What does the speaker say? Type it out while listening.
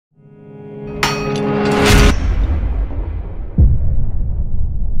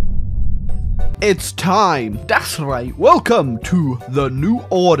It's time. That's right. Welcome to the New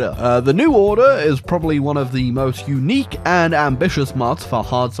Order. The New Order is probably one of the most unique and ambitious mods for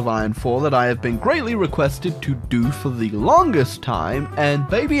Hearts of Iron 4 that I have been greatly requested to do for the longest time, and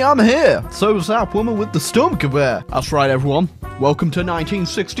baby, I'm here. So is that woman with the Sturmgewehr. That's right, everyone. Welcome to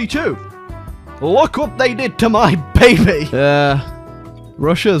 1962. Look what they did to my baby.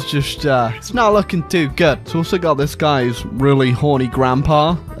 Russia's just, it's not looking too good. It's also got this guy's really horny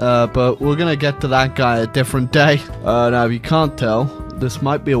grandpa, but we're gonna get to that guy a different day. Now, if you can't tell, this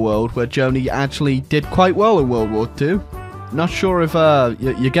might be a world where Germany actually did quite well in World War II. Not sure if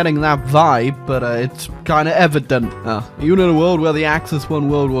you're getting that vibe, but it's kind of evident. Even in a world where the Axis won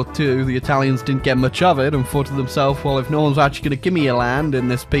World War II, the Italians didn't get much of it and thought to themselves, well, if no one's actually going to give me a land in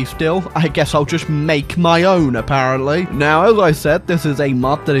this peace deal, I guess I'll just make my own, apparently. Now, as I said, this is a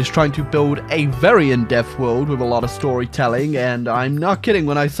mod that is trying to build a very in-depth world with a lot of storytelling, and I'm not kidding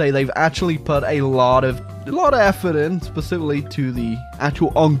when I say they've actually put a lot of effort in, specifically to the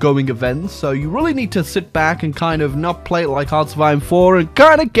actual ongoing events, so you really need to sit back and kind of not play it like Hearts of Iron 4 and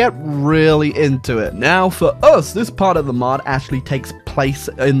kind of get really into it. Now, for us, this part of the mod actually takes place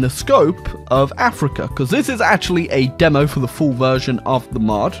in the scope of Africa, because this is actually a demo for the full version of the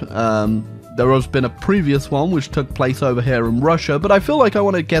mod. There has been a previous one which took place over here in Russia, but I feel like I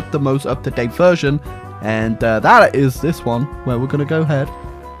want to get the most up-to-date version, and that is this one, where we're going to go ahead.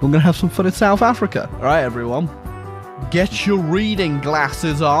 We're going to have some fun in South Africa. Alright, everyone. Get your reading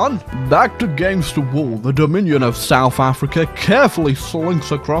glasses on. Backed against the wall, the Dominion of South Africa carefully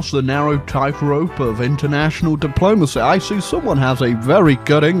slinks across the narrow tightrope of international diplomacy. I see someone has a very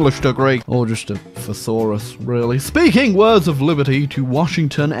good English degree. Or just a thesaurus, really. Speaking words of liberty to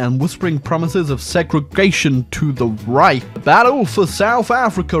Washington and whispering promises of segregation to the right. The battle for South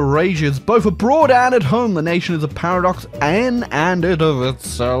Africa rages both abroad and at home. The nation is a paradox in and of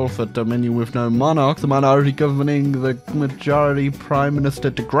itself. A dominion with no monarch, the minority governing the majority Prime Minister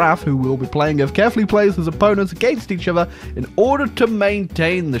de Graaf, who will be playing if carefully plays his opponents against each other in order to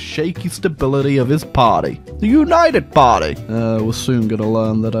maintain the shaky stability of his party. The United Party. We're soon gonna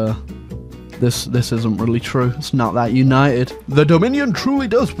learn that this isn't really true. It's not that united. The Dominion truly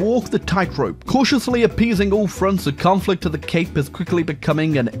does walk the tightrope, cautiously appeasing all fronts. The conflict of the Cape is quickly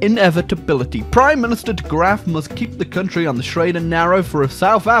becoming an inevitability. Prime Minister de Graaf must keep the country on the straight and narrow for if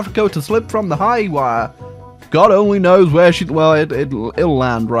South Africa to slip from the high wire. God only knows where well, it'll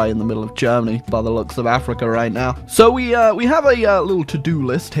land right in the middle of Germany by the looks of Africa right now. So we have a little to-do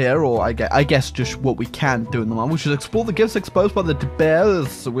list here, or I guess just what we can do in the mod, which is explore the gifts exposed by the De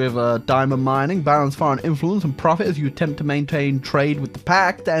Beers with diamond mining, balance foreign influence and profit as you attempt to maintain trade with the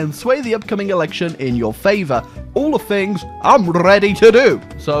Pact, and sway the upcoming election in your favor. All the things I'm ready to do.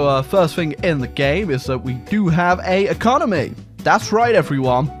 So first thing in the game is that we do have a economy. That's right,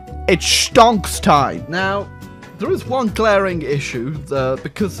 everyone. It's stonks time. Now, there is one glaring issue,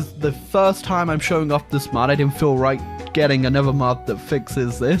 because it's the first time I'm showing off this mod, I didn't feel right getting another mod that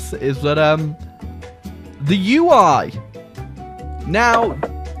fixes this, is that, the UI. Now,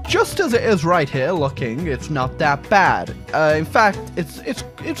 just as it is right here looking, it's not that bad. In fact,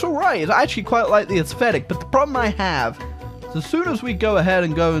 it's alright. I actually quite like the aesthetic, but the problem I have is as soon as we go ahead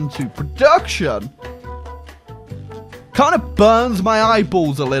and go into production, kind of burns my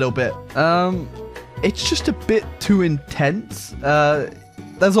eyeballs a little bit. It's just a bit too intense.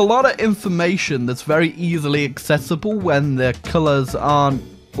 There's a lot of information that's very easily accessible when the colors aren't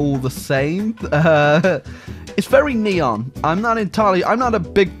all the same. It's very neon. I'm not a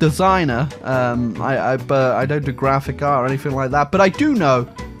big designer. But I don't do graphic art or anything like that. But I do know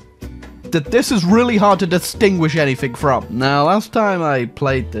that this is really hard to distinguish anything from. Now, last time I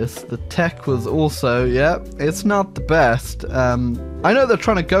played this, the tech was also, yeah, it's not the best. I know they're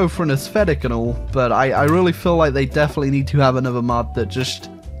trying to go for an aesthetic and all, but I really feel like they definitely need to have another mod that just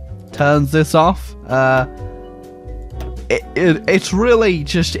turns this off. It's really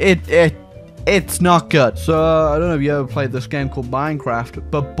just, it's not good. So, I don't know if you ever played this game called Minecraft,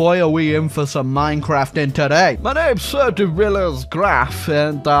 but boy are we in for some Minecraft in today. My name's Sir de Villiers Graaf,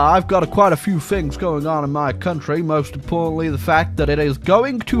 and I've got quite a few things going on in my country, most importantly the fact that it is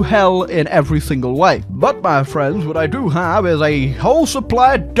going to hell in every single way. But my friends, what I do have is a whole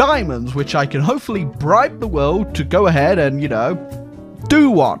supply of diamonds, which I can hopefully bribe the world to go ahead and, you know, do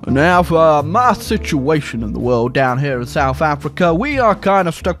one. Now, for my situation in the world down here in South Africa, we are kind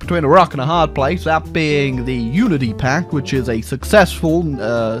of stuck between a rock and a hard place, that being the Unity Pact, which is a successful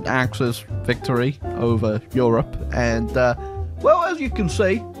Axis victory over Europe, and, well, as you can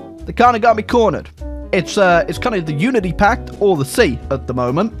see, they kind of got me cornered. It's kind of the Unity Pact or the sea at the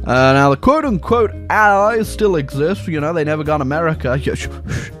moment. Now, the quote-unquote allies still exist, you know, they never got America.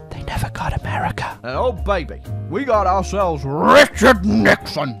 They never got America. And oh baby, we got ourselves Richard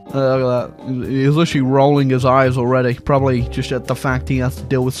Nixon. Look at that. He's literally rolling his eyes already. Probably just at the fact he has to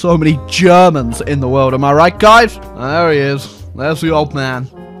deal with so many Germans in the world. Am I right, guys? There he is. There's the old man.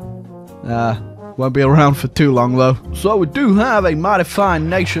 Won't be around for too long though. So we do have a mighty fine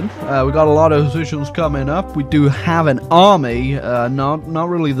nation. We got a lot of decisions coming up. We do have an army. Not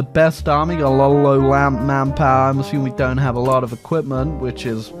really the best army. Got a lot of low manpower. I'm assuming we don't have a lot of equipment, which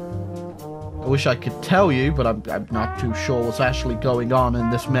is... I wish I could tell you, but I'm not too sure what's actually going on in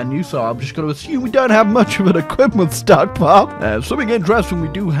this menu, so I'm just going to assume we don't have much of an equipment stockpile. Something interesting we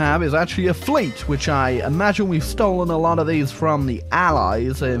do have is actually a fleet, which I imagine we've stolen a lot of these from the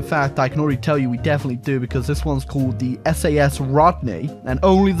Allies. In fact, I can already tell you we definitely do, because this one's called the SAS Rodney, and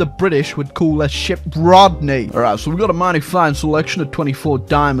only the British would call a ship Rodney. Alright, so we've got a mighty fine selection of 24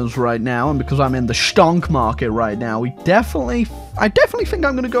 diamonds right now, and because I'm in the stonk market right now, I definitely think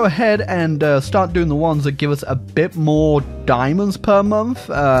I'm going to go ahead and start doing the ones that give us a bit more diamonds per month.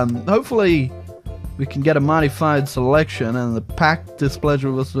 Hopefully we can get a mighty fine selection, and the pack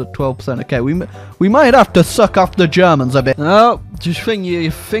displeasure was at 12%. Okay, we might have to suck off the Germans a bit. Oh, just think you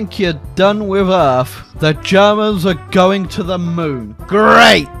think you're done with Earth. The Germans are going to the moon.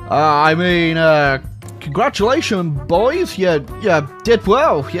 Great! I mean, congratulations, boys. You did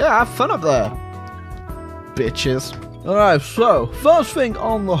well. Yeah, have fun up there. Bitches. Alright, so, first thing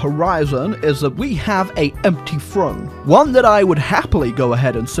on the horizon is that we have a empty throne. One that I would happily go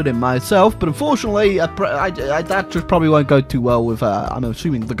ahead and sit in myself, but unfortunately, that just probably won't go too well with, I'm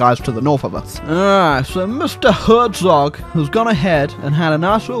assuming, the guys to the north of us. Alright, so Mr. Herzog has gone ahead and had a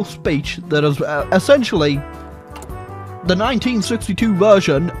nice little speech that is essentially the 1962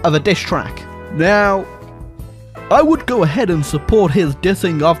 version of a diss track. Now, I would go ahead and support his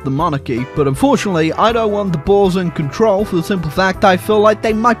dissing of the monarchy, but unfortunately I don't want the Boers in control for the simple fact I feel like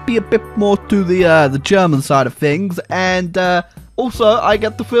they might be a bit more to the German side of things, and also I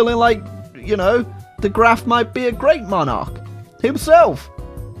get the feeling like, you know, the Graf might be a great monarch himself.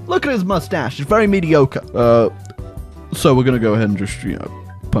 Look at his mustache, it's very mediocre. So we're gonna go ahead and just, you know,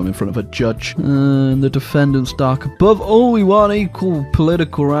 put him in front of a judge. And the defendants dark above all, we want equal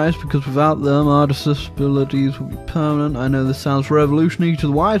political rights, because without them our disabilities will be permanent. I know this sounds revolutionary to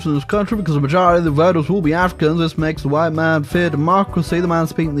the whites in this country, because the majority of the voters will be Africans. This makes the white man fear democracy. The man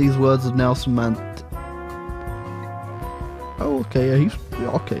speaking these words is Nelson Mandela. Oh, okay, yeah, he's...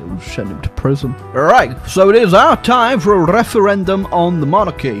 okay, we'll send him to prison. Alright, so it is our time for a referendum on the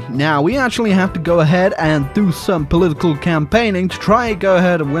monarchy. Now, we actually have to go ahead and do some political campaigning to try and go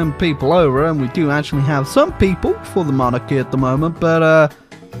ahead and win people over, and we do actually have some people for the monarchy at the moment, but,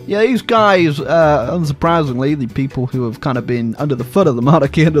 yeah, these guys, unsurprisingly, the people who have kind of been under the foot of the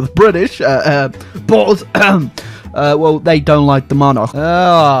monarchy, under the British, Boers, well, they don't like the monarch.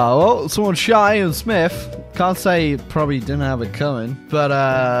 Well, someone shy and Smith. Can't say probably didn't have it coming, but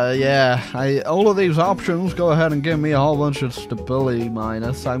yeah, all of these options go ahead and give me a whole bunch of stability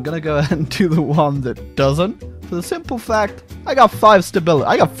minus. I'm gonna go ahead and do the one that doesn't, for the simple fact I got 4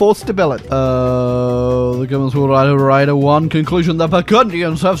 stability. The government's will write a 1 conclusion. The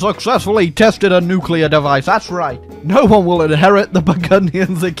Burgundians have successfully tested a nuclear device. That's right. No one will inherit the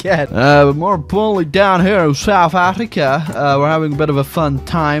Burgundians again. But more importantly, down here in South Africa, we're having a bit of a fun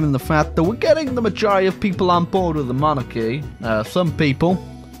time in the fact that we're getting the majority of people on board with the monarchy. Some people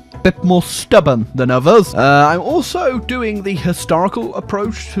a bit more stubborn than others. I'm also doing the historical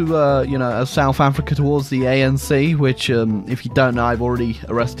approach to, you know, South Africa towards the ANC, which, if you don't know, I've already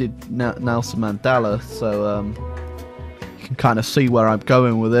arrested Nelson Mandela, so, you can kind of see where I'm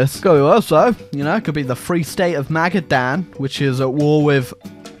going with this. Go also, you know, it could be the Free State of Magadan, which is at war with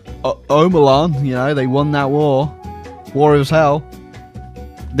Omalon. You know, they won that war. War is hell.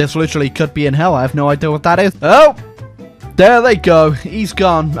 This literally could be in hell. I have no idea what that is. Oh! There they go. He's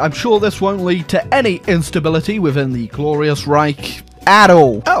gone. I'm sure this won't lead to any instability within the Glorious Reich at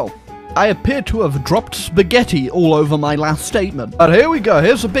all. Oh, I appear to have dropped spaghetti all over my last statement. But here we go.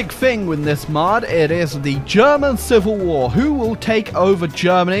 Here's a big thing with this mod. It is the German Civil War. Who will take over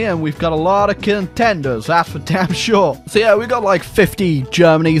Germany? And we've got a lot of contenders. That's for damn sure. So yeah, we got like 50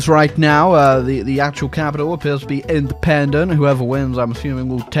 Germanys right now. The actual capital appears to be independent. Whoever wins, I'm assuming,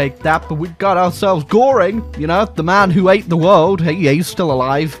 will take that. But we've got ourselves Goring. You know, the man who ate the world. Hey, he's still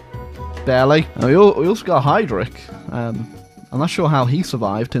alive. Barely. And we also got Heydrich. I'm not sure how he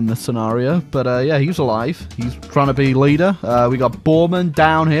survived in this scenario, but yeah, he's alive. He's trying to be leader. We got Bormann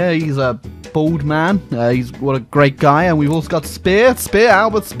down here. He's a bald man. He's what a great guy. And we've also got Speer,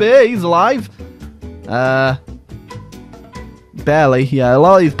 Albert Speer. He's alive. Barely, yeah, a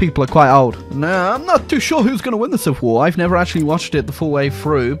lot of these people are quite old. Now, I'm not too sure who's going to win the Civil War. I've never actually watched it the full way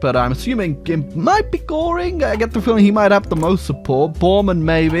through, but I'm assuming it might be Goring. I get the feeling he might have the most support. Bormann,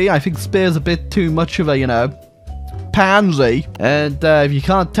 maybe. I think Spear's a bit too much of a, you know, pansy. And if you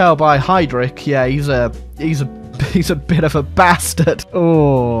can't tell by Heydrich, yeah, he's a bit of a bastard.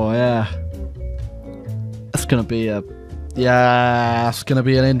 Oh, yeah. That's going to be a... Yeah, it's going to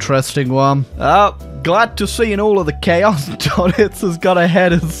be an interesting one. Oh, glad to see in all of the chaos, Donitz has got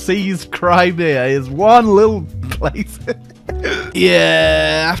ahead and seized Crimea. His one little place.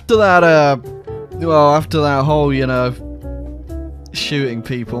 Yeah, after that, well, after that whole, you know, shooting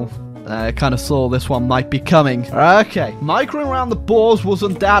people, I kind of saw this one might be coming. Okay, microing around the Boers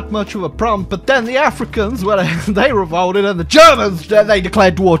wasn't that much of a problem, but then the Africans, well, they revolted, and the Germans, they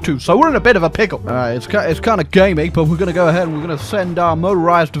declared war too, so we're in a bit of a pickle. Alright, it's kind of gamey, but we're going to go ahead and we're going to send our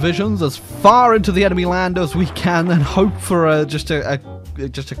motorized divisions as far into the enemy land as we can and hope for just a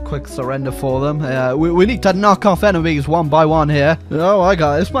quick surrender for them. We need to knock off enemies one by one here. Oh my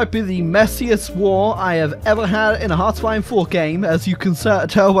god, this might be the messiest war I have ever had in a Hearts of Iron 4 game, as you can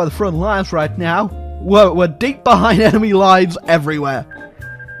tell by the front lines right now. We're deep behind enemy lines everywhere.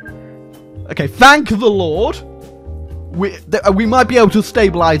 Okay, thank the Lord. We might be able to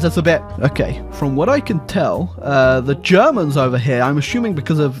stabilize this a bit. Okay, from what I can tell, the Germans over here, I'm assuming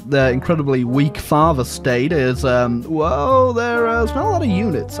because of their incredibly weak father state, is, well, there's not a lot of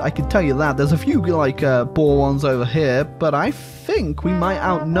units, I can tell you that. There's a few, like, Boer ones over here, but I think we might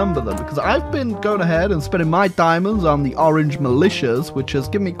outnumber them, because I've been going ahead and spending my diamonds on the orange militias, which has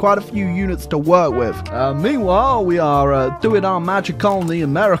given me quite a few units to work with. Meanwhile, we are doing our magic on the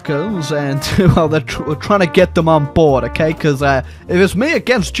Americans, and, well, we're trying to get them on board. Okay, because if it's me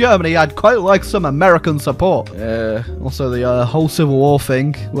against Germany, I'd quite like some American support. Also, the whole Civil War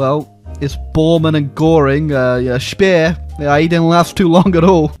thing, well, it's Bormann and Goring, yeah, Speer. Yeah, he didn't last too long at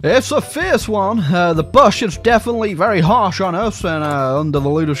all. It's a fierce one. The Bush is definitely very harsh on us, and under the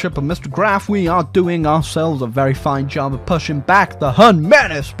leadership of Mr. Graf, we are doing ourselves a very fine job of pushing back the Hun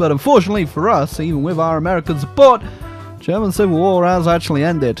menace. But unfortunately for us, even with our American support, German Civil War has actually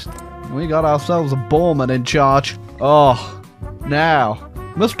ended. We got ourselves a Bormann in charge. Oh, now,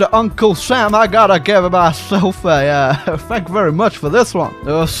 Mr. Uncle Sam, I gotta give myself a thank you very much for this one.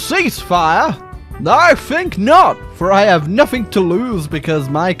 A ceasefire? I think not, for I have nothing to lose because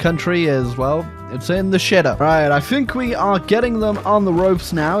my country is, well, it's in the shitter. Right, I think we are getting them on the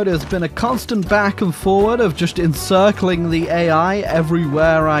ropes now. It has been a constant back and forward of just encircling the AI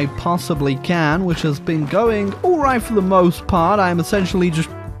everywhere I possibly can, which has been going alright for the most part. I'm essentially just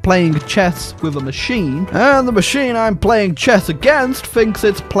playing chess with a machine, and the machine I'm playing chess against thinks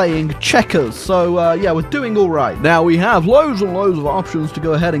it's playing checkers, so yeah, we're doing alright. Now we have loads and loads of options to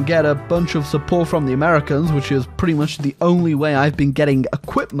go ahead and get a bunch of support from the Americans, which is pretty much the only way I've been getting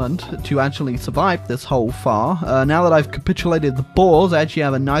equipment to actually survive this whole far. Now that I've capitulated the Boers, I actually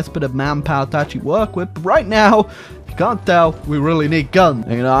have a nice bit of manpower to actually work with, but right now, you can't tell, we really need guns.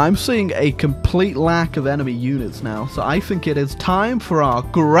 You know, I'm seeing a complete lack of enemy units now, so I think it is time for our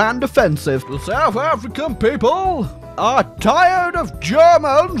grand offensive. The South African people are tired of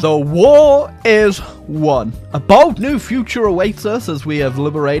Germans. The war is won. A bold new future awaits us as we have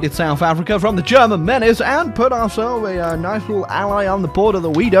liberated South Africa from the German menace and put ourselves a nice little ally on the border that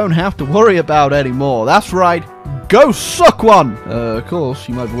we don't have to worry about anymore. That's right, go suck one! Of course,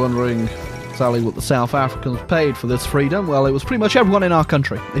 you might be wondering exactly what the South Africans paid for this freedom. Well, it was pretty much everyone in our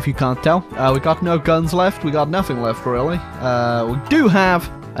country, if you can't tell. We got no guns left, we got nothing left really. We do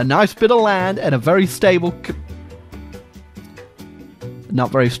have a nice bit of land and a very stable not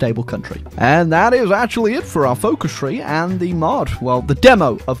very stable country. And that is actually it for our focus tree and the mod. Well, the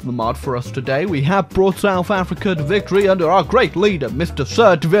demo of the mod for us today. We have brought South Africa to victory under our great leader, Mr.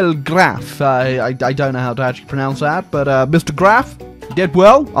 Sir de Ville Graf. I don't know how to actually pronounce that, but Mr. Graf did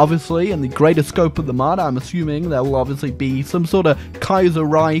well, obviously, in the greater scope of the mod. I'm assuming there will obviously be some sort of Kaiser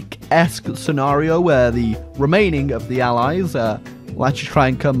Reich-esque scenario where the remaining of the allies will actually try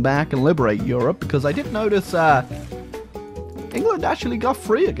and come back and liberate Europe, because I did notice England actually got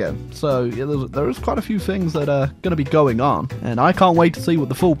free again. So yeah, there is quite a few things that are going to be going on, and I can't wait to see what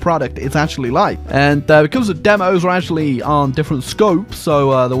the full product is actually like. And because the demos are actually on different scopes,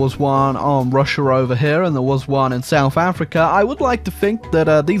 so there was one on Russia over here, and there was one in South Africa, I would like to think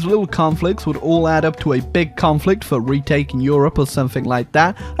that these little conflicts would all add up to a big conflict for retaking Europe or something like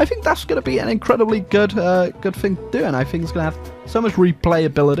that. I think that's going to be an incredibly good thing to do, and I think it's going to have so much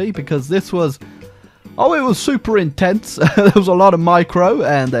replayability, because this was... oh, it was super intense. There was a lot of micro,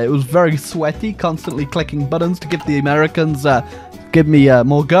 and it was very sweaty, constantly clicking buttons to give the Americans, give me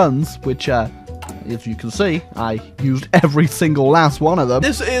more guns, which, you as you can see, I used every single last one of them.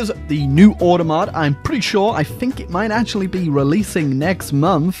 This is the New Order mod. I'm pretty sure, I think it might actually be releasing next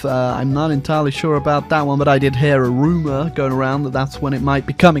month. I'm not entirely sure about that one, but I did hear a rumor going around that that's when it might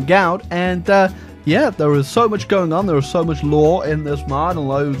be coming out. And yeah, there is so much going on. There is so much lore in this mod and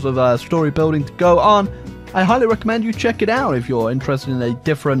loads of story building to go on. I highly recommend you check it out if you're interested in a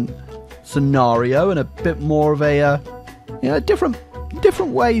different scenario and a bit more of a different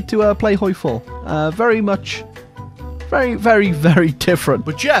way to play Hoyfall. Very different.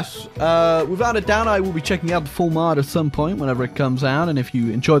 But yes, without a doubt, I will be checking out the full mod at some point whenever it comes out. And if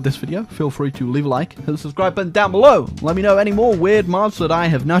you enjoyed this video, feel free to leave a like, hit the subscribe button down below. Let me know any more weird mods that I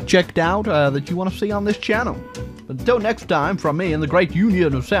have not checked out that you want to see on this channel. But until next time, from me and the Great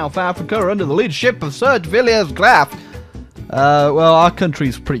Union of South Africa under the leadership of Sir Villiers Graff. Well, our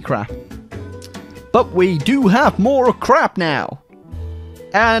country's pretty crap. But we do have more crap now.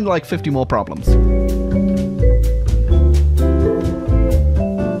 And like 50 more problems.